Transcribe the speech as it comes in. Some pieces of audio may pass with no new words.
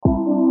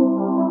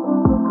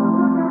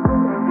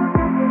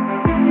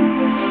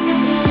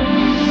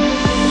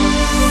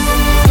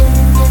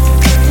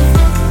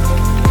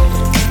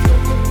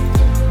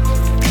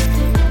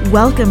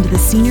Welcome to the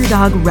Senior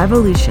Dog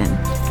Revolution,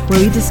 where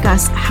we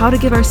discuss how to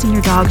give our senior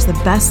dogs the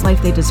best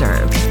life they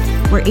deserve,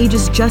 where age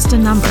is just a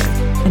number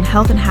and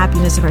health and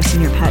happiness of our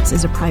senior pets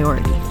is a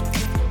priority.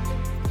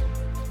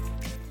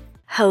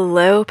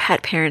 Hello,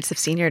 pet parents of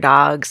senior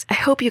dogs. I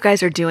hope you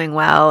guys are doing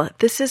well.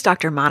 This is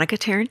Dr. Monica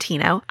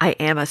Tarantino. I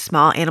am a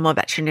small animal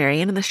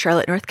veterinarian in the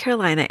Charlotte, North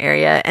Carolina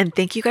area, and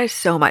thank you guys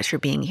so much for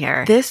being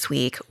here. This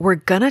week, we're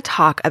gonna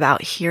talk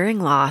about hearing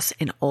loss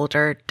in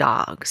older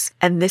dogs.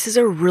 And this is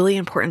a really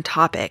important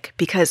topic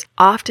because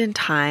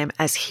oftentimes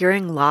as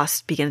hearing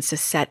loss begins to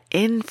set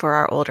in for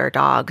our older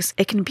dogs,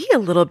 it can be a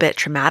little bit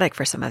traumatic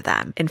for some of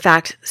them. In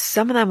fact,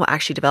 some of them will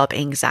actually develop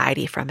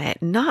anxiety from it.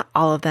 Not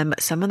all of them,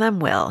 but some of them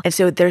will. And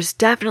so there's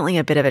definitely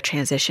a bit of a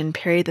transition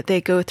period that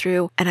they go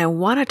through. And I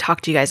want to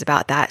talk to you guys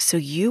about that so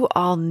you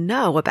all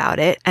know about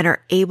it and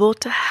are able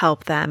to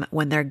help them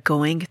when they're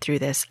going through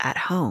this at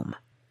home.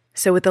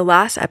 So with the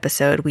last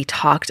episode, we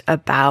talked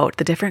about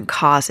the different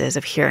causes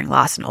of hearing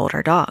loss in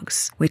older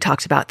dogs. We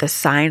talked about the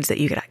signs that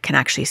you can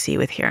actually see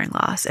with hearing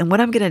loss. And what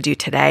I'm going to do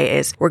today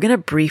is we're going to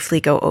briefly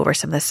go over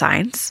some of the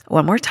signs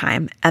one more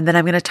time. And then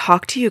I'm going to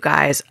talk to you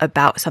guys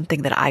about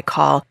something that I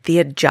call the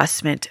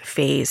adjustment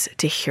phase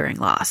to hearing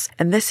loss.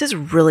 And this is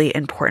really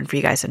important for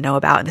you guys to know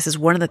about. And this is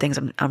one of the things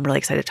I'm really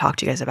excited to talk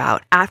to you guys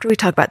about. After we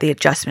talk about the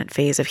adjustment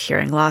phase of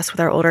hearing loss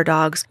with our older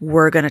dogs,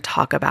 we're going to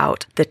talk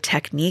about the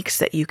techniques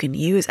that you can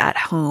use at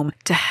home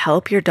to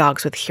help your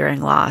dogs with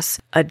hearing loss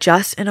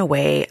adjust in a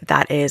way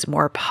that is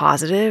more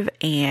positive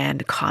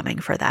and calming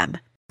for them.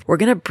 We're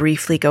going to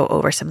briefly go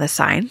over some of the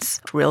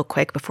signs real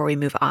quick before we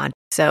move on.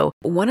 So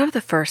one of the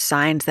first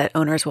signs that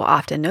owners will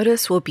often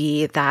notice will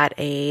be that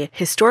a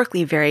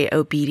historically very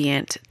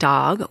obedient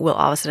dog will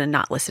all of a sudden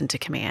not listen to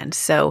commands.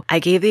 So I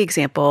gave the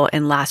example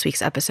in last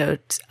week's episode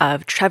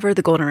of Trevor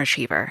the Golden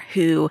Retriever,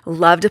 who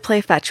loved to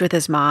play fetch with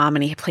his mom.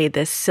 And he played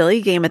this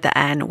silly game at the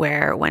end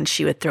where when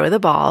she would throw the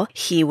ball,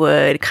 he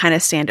would kind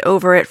of stand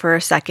over it for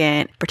a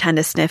second, pretend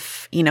to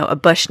sniff, a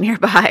bush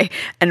nearby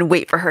and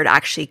wait for her to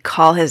actually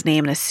call his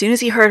name. And as soon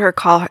as he heard her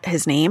call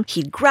his name,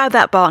 he'd grab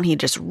that ball and he'd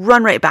just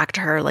run right back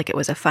to her like it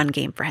was a fun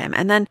game for him.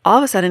 And then all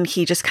of a sudden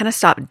he just kind of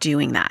stopped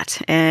doing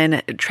that.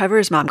 And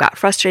Trevor's mom got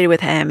frustrated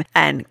with him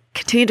and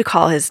continued to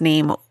call his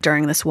name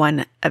during this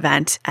one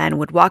event and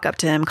would walk up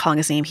to him calling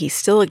his name. He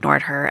still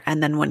ignored her.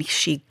 And then when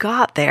she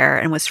got there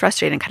and was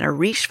frustrated and kind of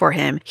reached for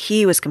him,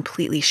 he was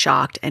completely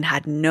shocked and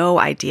had no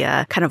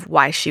idea kind of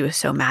why she was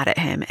so mad at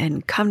him.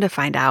 And come to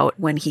find out,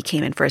 when he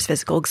came in for his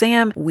physical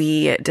exam,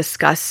 we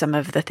discussed some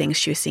of the things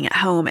she was seeing at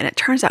home. And it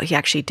turns out he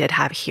actually did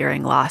have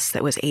hearing loss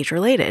that was age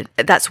related.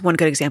 That's one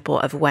good example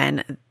of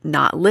when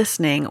not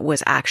listening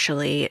was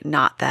actually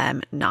not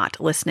them not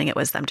listening. It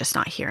was them just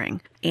not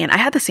hearing. And I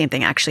had the same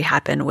thing actually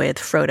happen with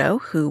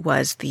Frodo, who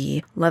was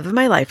the love of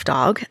my life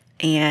dog.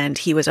 And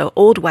he was an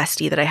old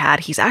Westie that I had.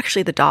 He's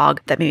actually the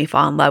dog that made me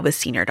fall in love with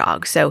senior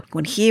dogs. So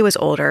when he was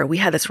older, we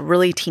had this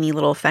really teeny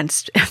little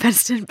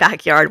fenced-in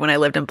backyard when I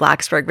lived in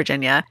Blacksburg,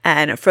 Virginia.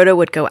 And Frodo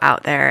would go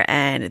out there,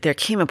 and there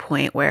came a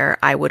point where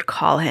I would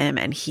call him,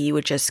 and he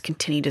would just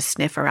continue to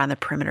sniff around the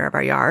perimeter of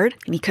our yard,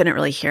 and he couldn't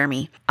really hear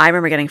me. I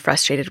remember getting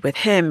frustrated with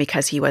him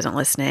because he wasn't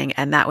listening,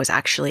 and that was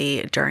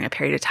actually during a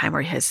period of time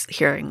where his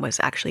hearing was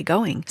actually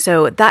going.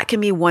 So that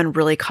can be one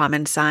really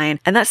common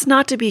sign, and that's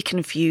not to be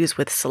confused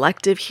with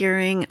selective hearing,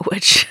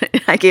 which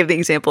I gave the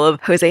example of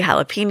Jose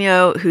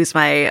Jalapeno, who's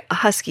my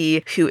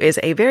husky, who is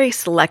a very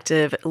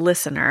selective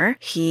listener.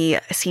 He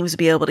seems to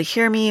be able to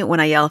hear me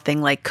when I yell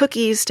things like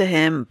cookies to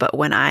him, but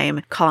when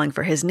I'm calling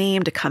for his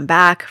name to come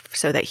back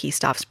so that he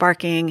stops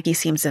barking, he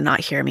seems to not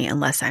hear me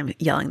unless I'm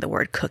yelling the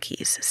word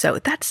cookies. So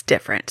that's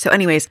different. So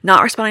anyways,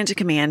 not responding to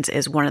commands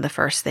is one of the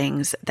first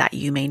things that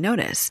you may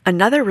notice.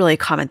 Another really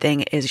common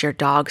thing is your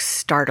dog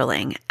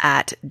startling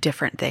at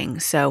different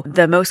things. So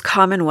the most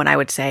common one I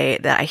would say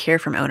that I hear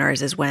from owners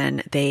is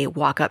when they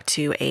walk up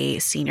to a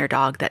senior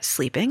dog that's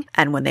sleeping,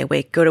 and when they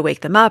go to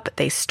wake them up,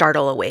 they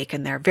startle awake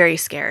and they're very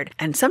scared.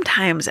 And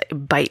sometimes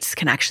bites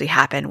can actually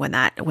happen when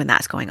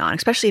that's going on,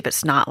 especially if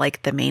it's not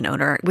like the main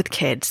owner. With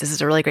kids, this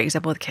is a really great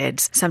example with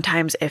kids.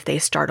 Sometimes if they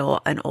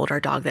startle an older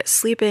dog that's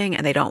sleeping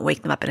and they don't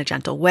wake them up in a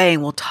gentle way,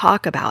 and we'll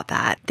talk about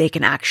that, they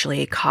can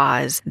actually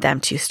cause them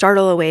to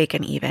startle awake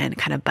and even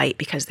kind of bite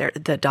because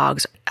the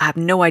dogs have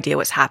no idea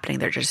what's happening.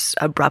 They're just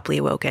abruptly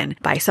awoken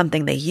by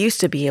something they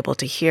used to be able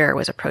to hear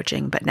was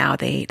approaching, but now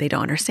they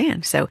don't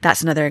understand. So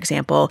that's another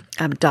example.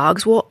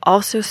 Dogs will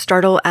also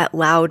startle at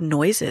loud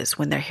noises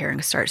when their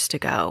hearing starts to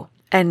go.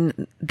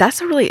 And that's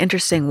a really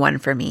interesting one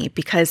for me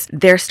because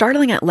they're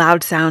startling at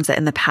loud sounds that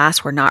in the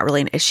past were not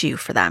really an issue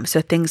for them.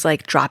 So things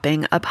like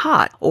dropping a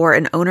pot or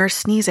an owner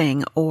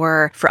sneezing,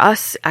 or for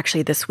us,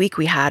 actually this week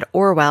we had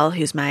Orwell,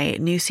 who's my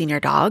new senior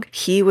dog.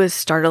 He was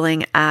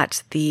startling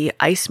at the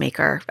ice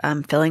maker,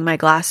 filling my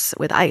glass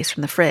with ice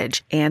from the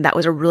fridge. And that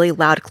was a really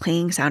loud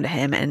clanging sound to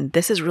him. And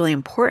this is really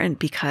important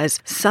because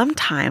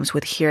sometimes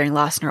with hearing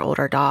loss in our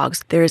older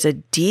dogs, there is a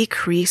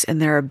decrease in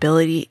their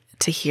ability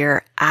to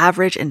hear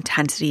average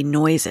intensity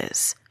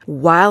noises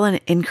while an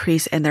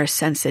increase in their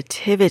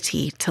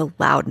sensitivity to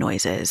loud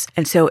noises.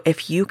 And so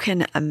if you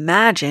can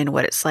imagine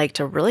what it's like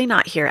to really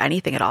not hear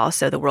anything at all,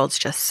 so the world's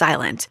just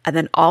silent, and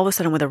then all of a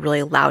sudden when a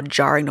really loud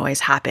jarring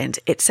noise happens,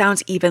 it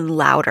sounds even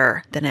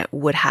louder than it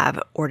would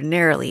have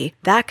ordinarily,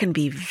 that can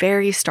be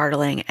very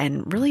startling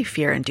and really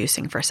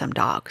fear-inducing for some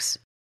dogs.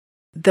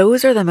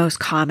 Those are the most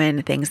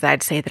common things that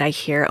I'd say that I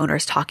hear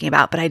owners talking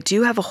about, but I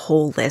do have a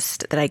whole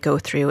list that I go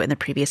through in the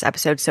previous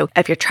episode. So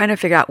if you're trying to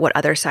figure out what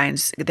other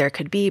signs there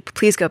could be,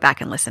 please go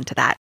back and listen to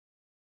that.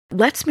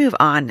 Let's move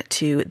on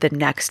to the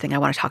next thing I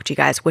want to talk to you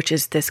guys, which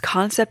is this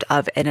concept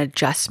of an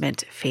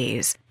adjustment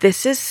phase.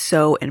 This is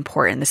so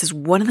important. This is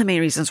one of the main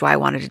reasons why I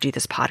wanted to do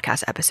this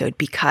podcast episode,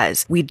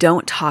 because we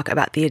don't talk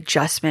about the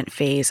adjustment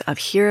phase of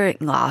hearing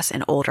loss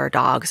in older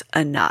dogs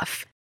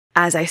enough.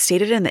 As I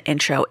stated in the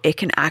intro, it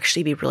can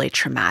actually be really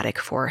traumatic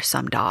for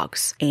some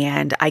dogs.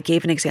 And I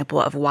gave an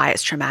example of why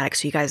it's traumatic,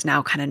 so you guys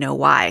now kind of know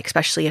why,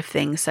 especially if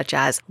things such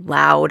as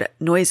loud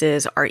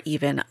noises are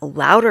even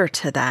louder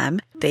to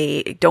them.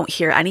 They don't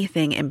hear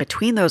anything in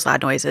between those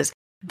loud noises.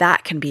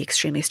 That can be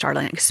extremely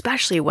startling,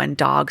 especially when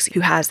dogs who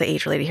has the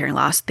age-related hearing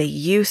loss, they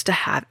used to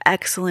have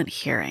excellent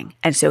hearing.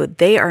 And so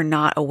they are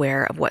not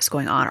aware of what's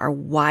going on or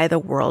why the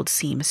world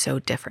seems so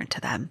different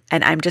to them.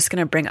 And I'm just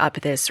going to bring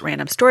up this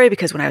random story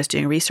because when I was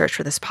doing research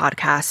for this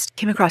podcast, I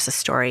came across a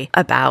story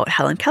about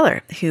Helen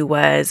Keller, who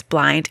was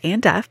blind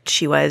and deaf.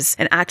 She was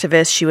an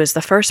activist. She was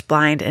the first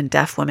blind and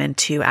deaf woman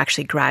to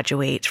actually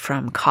graduate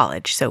from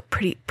college. So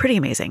pretty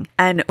amazing.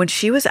 And when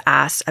she was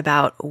asked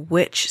about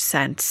which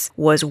sense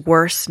was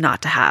worse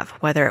not to have,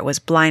 whether it was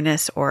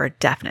blindness or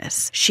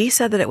deafness, she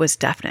said that it was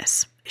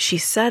deafness. She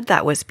said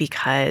that was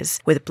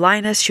because with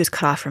blindness, she was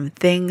cut off from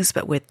things,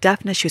 but with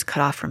deafness, she was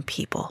cut off from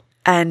people.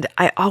 And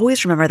I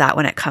always remember that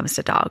when it comes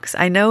to dogs.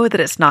 I know that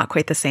it's not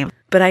quite the same,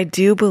 but I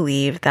do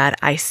believe that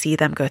I see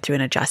them go through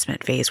an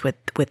adjustment phase with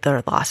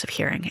their loss of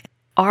hearing.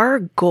 Our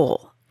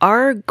goal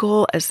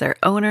as their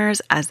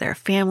owners, as their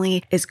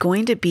family, is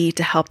going to be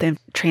to help them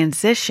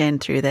transition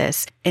through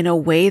this in a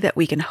way that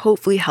we can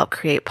hopefully help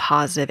create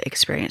positive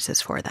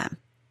experiences for them.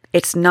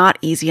 It's not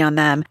easy on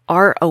them.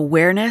 Our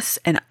awareness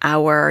and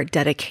our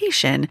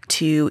dedication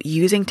to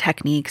using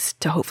techniques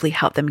to hopefully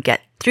help them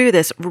get through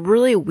this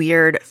really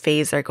weird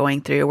phase they're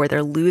going through where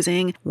they're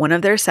losing one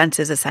of their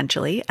senses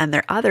essentially, and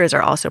their others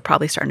are also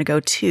probably starting to go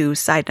too,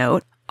 side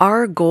note.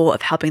 Our goal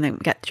of helping them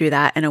get through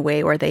that in a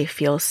way where they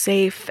feel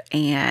safe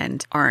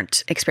and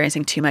aren't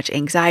experiencing too much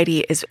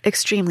anxiety is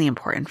extremely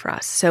important for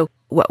us. So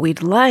what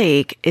we'd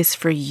like is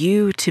for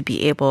you to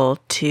be able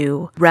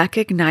to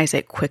recognize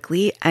it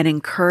quickly and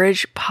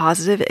encourage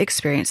positive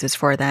experiences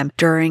for them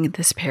during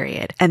this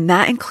period. And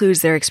that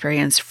includes their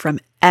experience from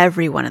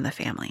everyone in the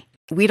family.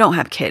 We don't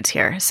have kids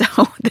here, so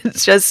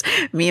it's just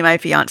me, my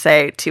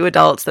fiance, 2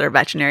 adults that are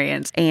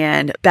veterinarians.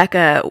 And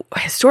Becca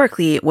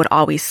historically would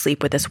always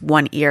sleep with this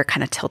one ear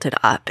kind of tilted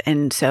up.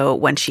 And so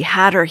when she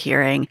had her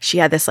hearing, she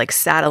had this like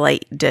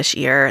satellite dish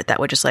ear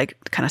that would just like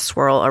kind of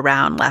swirl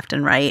around left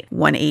and right,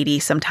 180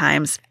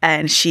 sometimes.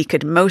 And she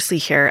could mostly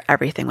hear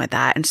everything with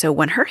that. And so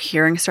when her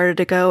hearing started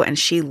to go and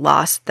she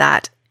lost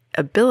that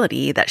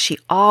ability that she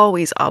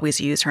always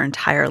used her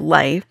entire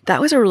life,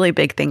 that was a really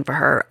big thing for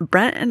her.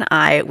 Brent and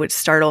I would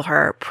startle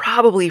her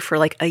probably for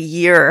like a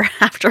year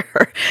after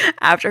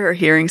her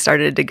hearing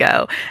started to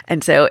go.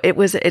 And so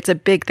it's a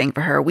big thing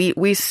for her.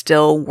 We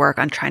still work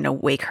on trying to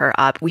wake her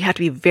up. We have to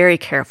be very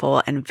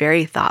careful and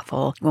very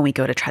thoughtful when we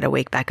go to try to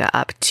wake Becca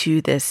up to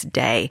this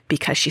day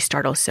because she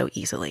startles so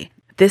easily.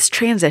 This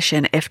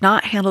transition, if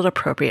not handled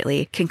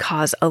appropriately, can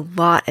cause a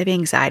lot of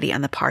anxiety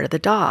on the part of the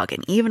dog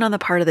and even on the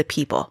part of the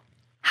people.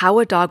 How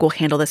a dog will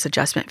handle this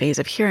adjustment phase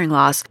of hearing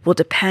loss will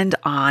depend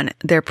on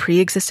their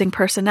pre-existing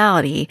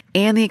personality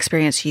and the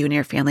experience you and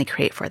your family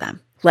create for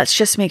them. Let's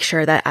just make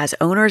sure that as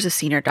owners of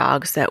senior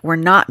dogs that we're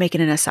not making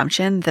an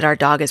assumption that our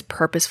dog is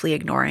purposefully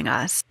ignoring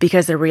us,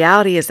 because the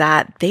reality is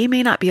that they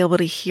may not be able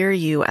to hear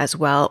you as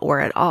well or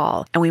at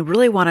all. And we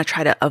really want to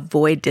try to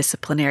avoid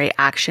disciplinary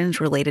actions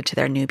related to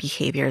their new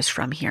behaviors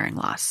from hearing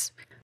loss.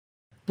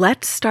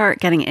 Let's start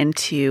getting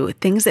into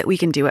things that we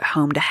can do at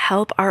home to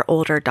help our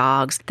older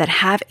dogs that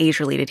have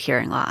age-related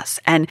hearing loss.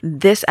 And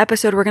this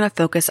episode, we're going to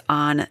focus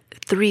on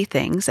 3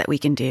 things that we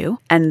can do.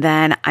 And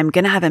then I'm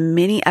going to have a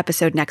mini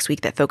episode next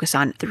week that focus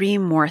on 3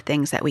 more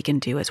things that we can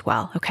do as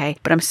well. Okay.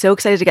 But I'm so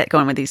excited to get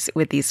going with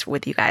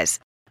you guys.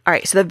 All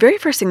right. So the very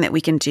first thing that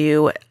we can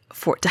do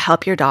to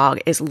help your dog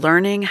is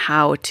learning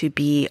how to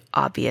be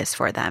obvious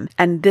for them.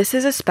 And this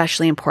is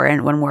especially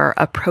important when we're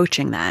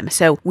approaching them.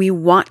 So we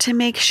want to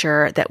make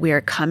sure that we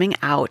are coming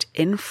out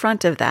in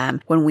front of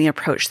them when we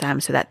approach them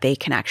so that they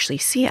can actually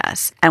see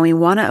us. And we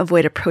want to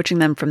avoid approaching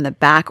them from the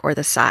back or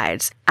the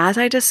sides. As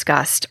I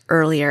discussed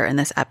earlier in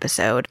this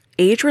episode,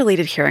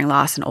 age-related hearing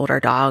loss in older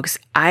dogs,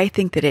 I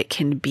think that it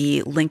can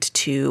be linked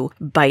to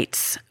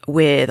bites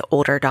with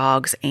older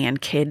dogs and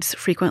kids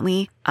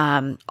frequently.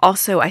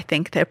 Also, I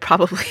think that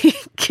probably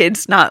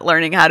kids not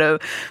learning how to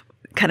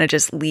kind of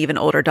just leave an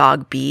older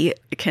dog be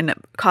can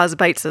cause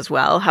bites as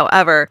well.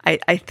 However,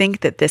 I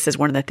think that this is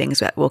one of the things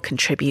that will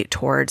contribute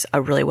towards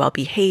a really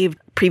well-behaved,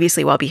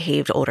 previously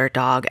well-behaved older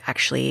dog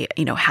actually,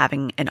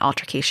 having an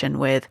altercation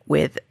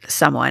with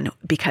someone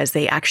because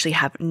they actually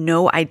have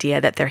no idea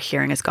that their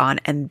hearing is gone,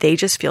 and they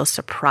just feel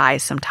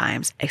surprised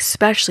sometimes,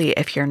 especially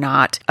if you're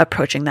not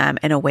approaching them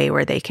in a way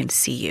where they can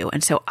see you.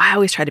 And so I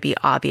always try to be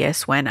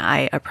obvious when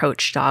I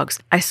approach dogs.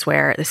 I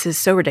swear this is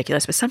so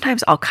ridiculous, but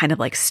sometimes I'll kind of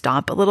like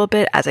stomp a little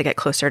bit as I get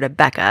closer to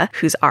Becca,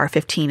 who's our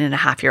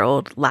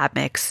 15-and-a-half-year-old lab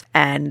mix.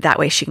 And that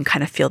way she can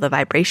kind of feel the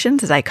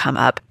vibrations as I come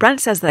up.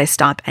 Brent says that I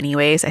stomp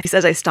anyways. He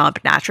says I stomp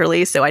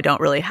naturally, so I don't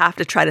really have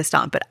to try to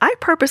stomp, but I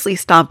purposely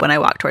stomp when I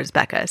walk towards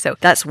Becca. So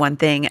that's one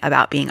thing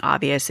about being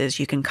obvious, is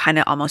you can kind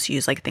of almost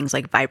use like things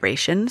like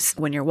vibrations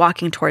when you're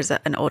walking towards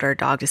an older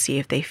dog to see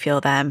if they feel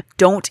them.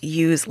 Don't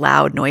use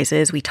loud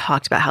noises. We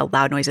talked about how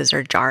loud noises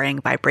are jarring.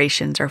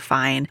 Vibrations are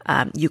fine.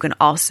 You can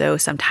also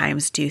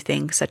sometimes do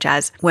things such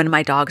as when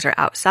my dogs are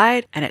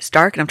outside and it's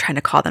dark and I'm trying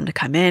to call them to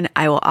come in,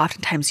 I will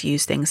oftentimes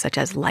use things such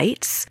as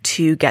lights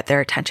to get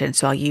their attention.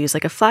 So I'll use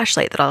like a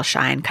flashlight that I'll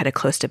shine kind of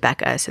close to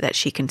Becca so that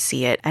she can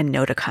see it and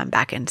know to come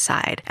back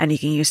inside. And you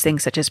can use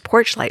things such as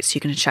porch lights. So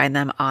you can shine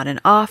them on and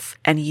off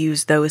and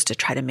use those to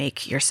try to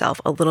make yourself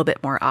a little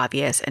bit more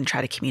obvious and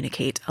try to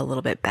communicate a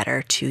little bit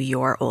better to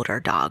your older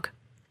dog.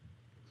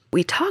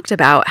 We talked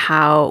about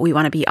how we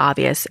want to be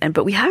obvious,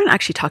 but we haven't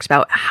actually talked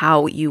about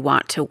how you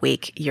want to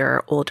wake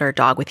your older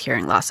dog with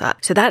hearing loss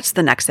up. So that's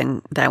the next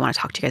thing that I want to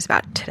talk to you guys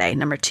about today,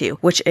 number 2,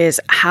 which is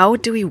how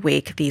do we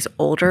wake these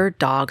older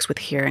dogs with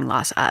hearing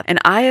loss up? And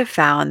I have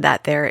found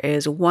that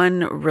there's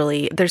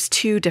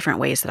 2 different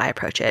ways that I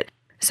approach it.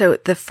 So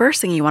the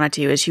first thing you want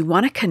to do is you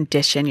want to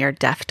condition your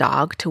deaf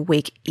dog to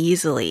wake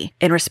easily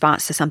in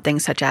response to something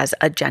such as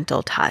a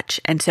gentle touch.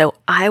 And so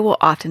I will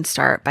often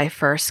start by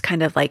first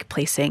kind of like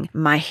placing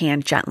my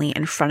hand gently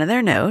in front of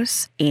their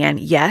nose. And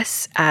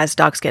yes, as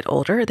dogs get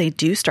older, they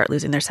do start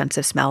losing their sense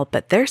of smell,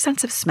 but their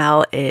sense of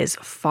smell is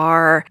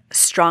far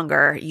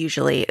stronger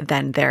usually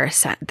than their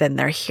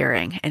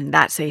hearing. And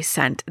that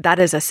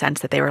is a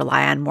sense that they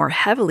rely on more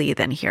heavily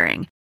than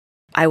hearing.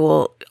 I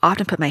will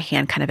often put my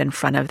hand kind of in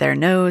front of their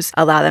nose,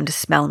 allow them to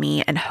smell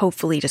me, and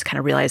hopefully just kind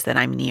of realize that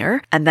I'm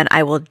near. And then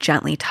I will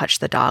gently touch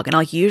the dog, and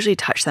I'll usually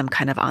touch them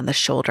kind of on the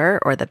shoulder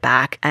or the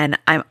back. And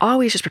I'm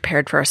always just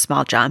prepared for a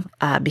small jump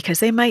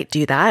because they might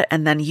do that.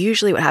 And then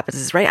usually what happens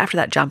is right after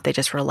that jump, they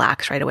just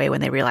relax right away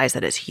when they realize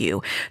that it's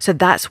you. So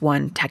that's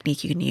one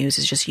technique you can use,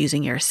 is just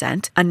using your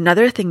scent.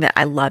 Another thing that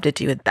I love to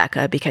do with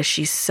Becca, because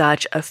she's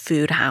such a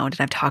food hound,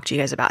 and I've talked to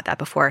you guys about that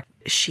before,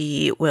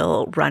 she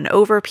will run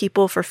over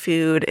people for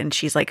food, and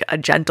she's like a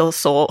gentle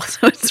soul.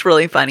 So it's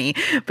really funny,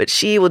 but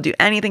she will do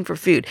anything for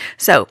food.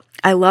 So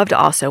I love to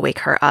also wake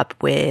her up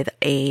with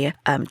a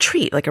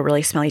treat, like a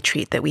really smelly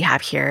treat that we have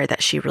here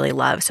that she really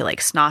loves. So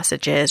like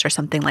sausages or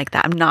something like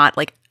that. I'm not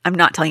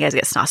telling you guys to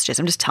get sausages.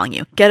 I'm just telling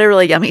you, get a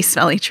really yummy,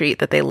 smelly treat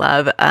that they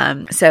love.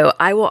 So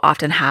I will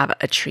often have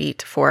a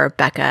treat for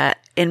Becca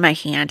in my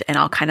hand, and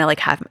I'll kind of like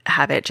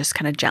have it just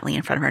kind of gently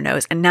in front of her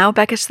nose. And now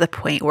Becca's to the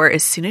point where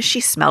as soon as she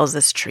smells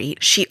this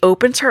treat, she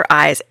opens her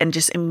eyes and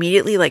just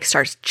immediately like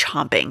starts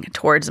chomping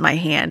towards my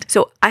hand.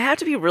 So I have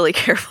to be really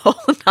careful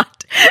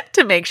not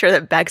to make sure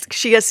that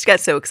she gets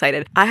so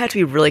excited. I have to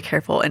be really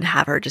careful and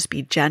have her just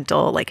be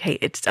gentle. Like, hey,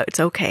 it's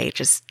okay.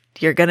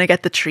 You're going to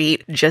get the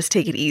treat. Just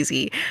take it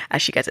easy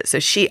as she gets it. So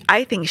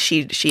I think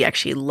she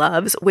actually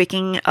loves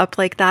waking up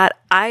like that.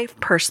 I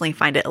personally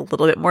find it a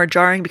little bit more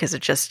jarring because of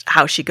just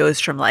how she goes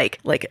from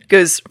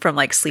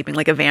sleeping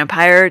like a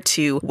vampire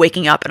to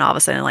waking up and all of a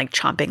sudden like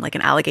chomping like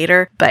an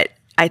alligator. But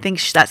I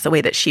think that's the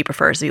way that she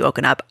prefers to be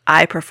woken up.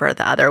 I prefer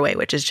the other way,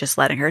 which is just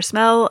letting her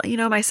smell,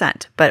 my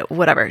scent. But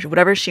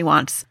whatever she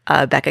wants,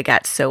 Becca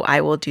gets. So I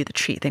will do the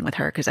treat thing with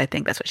her because I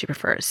think that's what she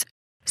prefers.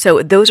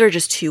 So those are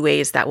just 2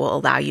 ways that will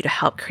allow you to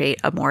help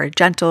create a more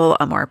gentle,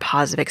 a more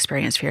positive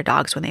experience for your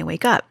dogs when they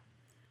wake up.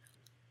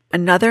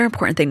 Another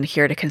important thing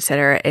here to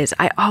consider is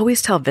I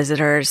always tell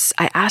visitors,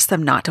 I ask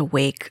them not to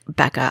wake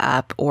Becca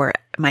up or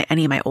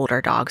any of my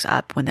older dogs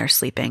up when they're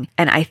sleeping.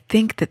 And I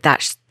think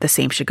that's the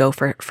same should go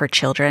for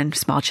children,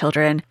 small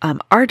children.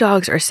 Our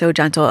dogs are so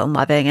gentle and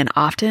loving, and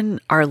often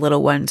our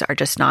little ones are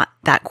just not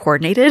that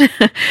coordinated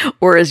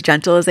or as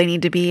gentle as they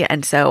need to be.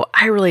 And so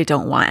I really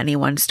don't want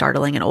anyone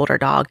startling an older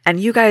dog. And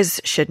you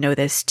guys should know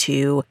this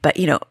too, but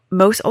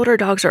most older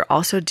dogs are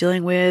also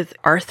dealing with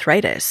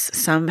arthritis.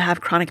 Some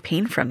have chronic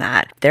pain from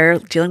that. They're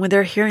dealing with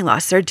their hearing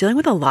loss. They're dealing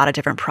with a lot of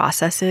different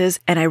processes.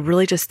 And I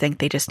really just think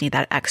they just need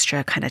that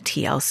extra kind of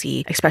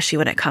TLC, especially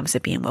when it comes to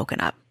being woken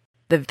up.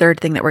 The third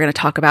thing that we're going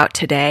to talk about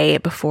today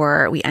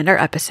before we end our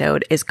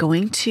episode is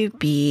going to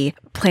be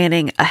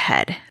planning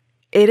ahead.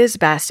 It is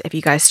best if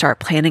you guys start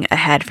planning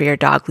ahead for your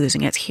dog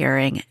losing its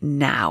hearing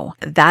now.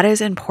 That is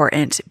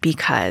important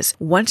because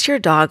once your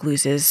dog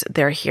loses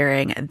their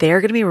hearing, they're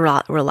going to be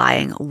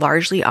relying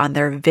largely on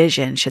their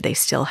vision should they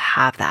still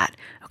have that.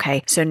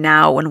 Okay, so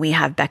now when we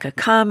have Becca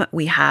come,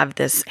 we have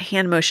this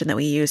hand motion that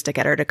we use to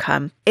get her to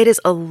come. It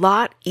is a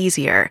lot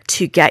easier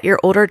to get your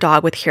older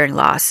dog with hearing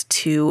loss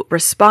to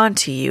respond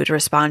to you, to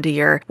respond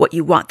to what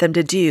you want them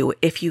to do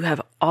if you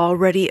have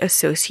already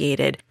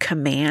associated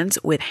commands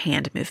with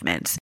hand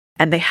movements.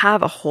 And they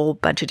have a whole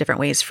bunch of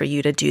different ways for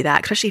you to do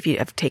that, especially if you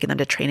have taken them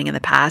to training in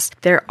the past.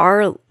 There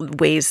are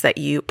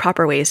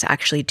proper ways to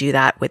actually do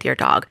that with your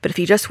dog. But if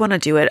you just want to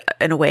do it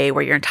in a way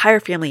where your entire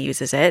family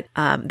uses it,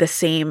 the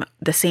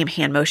same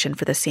hand motion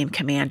for the same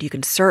command, you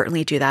can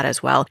certainly do that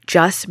as well.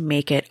 Just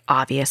make it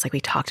obvious, like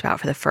we talked about,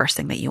 for the first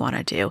thing that you want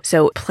to do.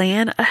 So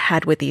plan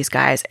ahead with these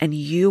guys and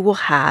you will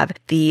have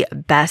the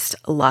best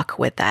luck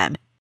with them.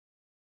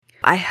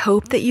 I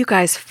hope that you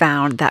guys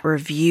found that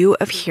review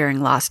of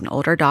hearing loss in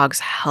older dogs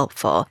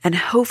helpful, and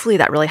hopefully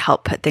that really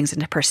helped put things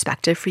into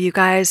perspective for you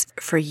guys,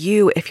 for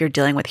you if you're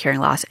dealing with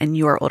hearing loss in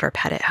your older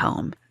pet at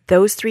home.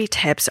 Those 3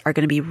 tips are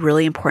going to be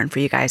really important for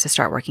you guys to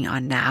start working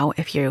on now.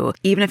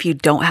 Even if you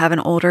don't have an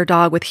older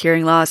dog with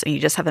hearing loss and you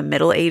just have a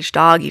middle-aged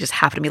dog, you just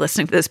happen to be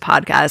listening to this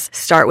podcast,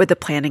 start with the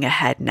planning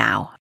ahead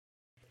now.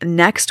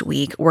 Next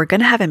week, we're going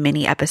to have a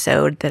mini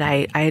episode that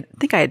I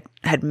think I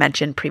had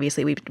mentioned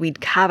previously.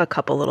 We'd have a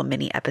couple little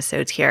mini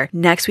episodes here.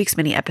 Next week's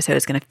mini episode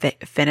is going to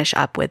finish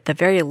up with the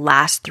very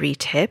last 3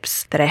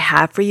 tips that I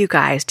have for you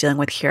guys dealing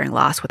with hearing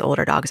loss with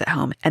older dogs at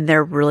home. And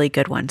they're really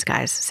good ones,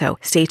 guys. So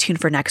stay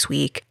tuned for next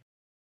week.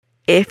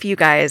 If you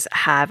guys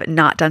have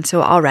not done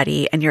so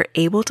already and you're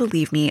able to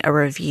leave me a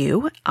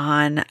review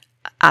on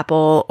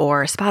Apple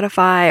or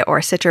Spotify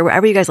or Stitcher,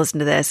 wherever you guys listen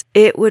to this,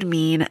 it would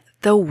mean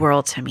the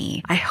world to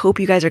me. I hope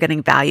you guys are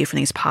getting value from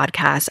these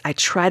podcasts. I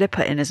try to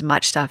put in as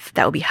much stuff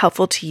that will be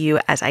helpful to you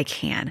as I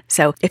can.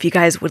 So if you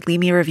guys would leave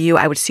me a review,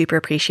 I would super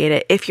appreciate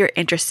it. If you're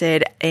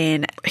interested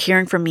in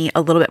hearing from me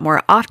a little bit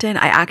more often,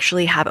 I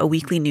actually have a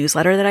weekly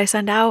newsletter that I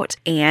send out,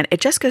 and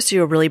it just goes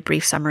through a really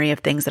brief summary of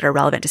things that are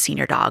relevant to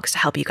senior dogs to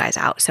help you guys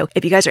out. So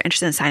if you guys are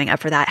interested in signing up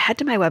for that, head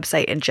to my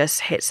website and just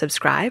hit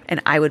subscribe,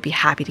 and I would be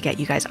happy to get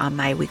you guys on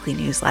my weekly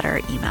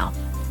newsletter email.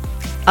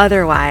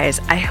 Otherwise,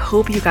 I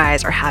hope you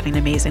guys are having an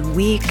amazing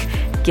week.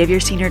 Give your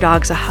senior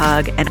dogs a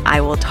hug, and I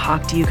will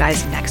talk to you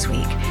guys next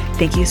week.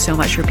 Thank you so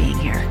much for being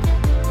here.